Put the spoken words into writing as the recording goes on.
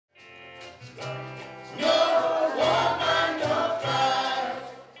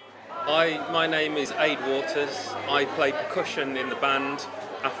Hi, my name is Aid Waters. I play percussion in the band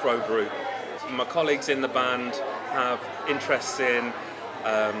Afro-Brew. My colleagues in the band have interests in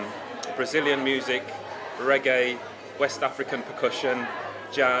Brazilian music, reggae, West African percussion,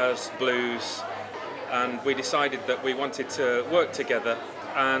 jazz, blues, and we decided that we wanted to work together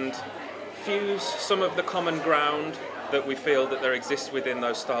and fuse some of the common ground that we feel that there exists within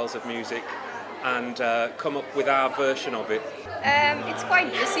those styles of music and come up with our version of it. It's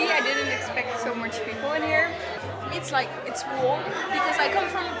quite busy. I didn't expect so much people in here. It's warm because I come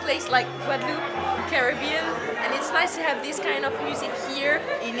from a place like Guadeloupe, Caribbean, and it's nice to have this kind of music here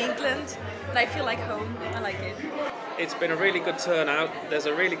in England, and I feel like home. I like it. It's been a really good turnout. There's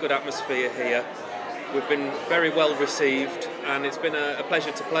a really good atmosphere here. We've been very well received and it's been a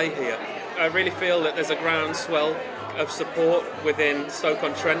pleasure to play here. I really feel that there's a groundswell of support within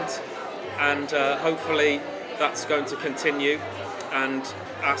Stoke-on-Trent, and hopefully that's going to continue and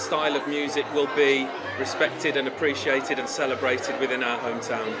our style of music will be respected and appreciated and celebrated within our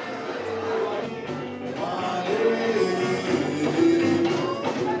hometown.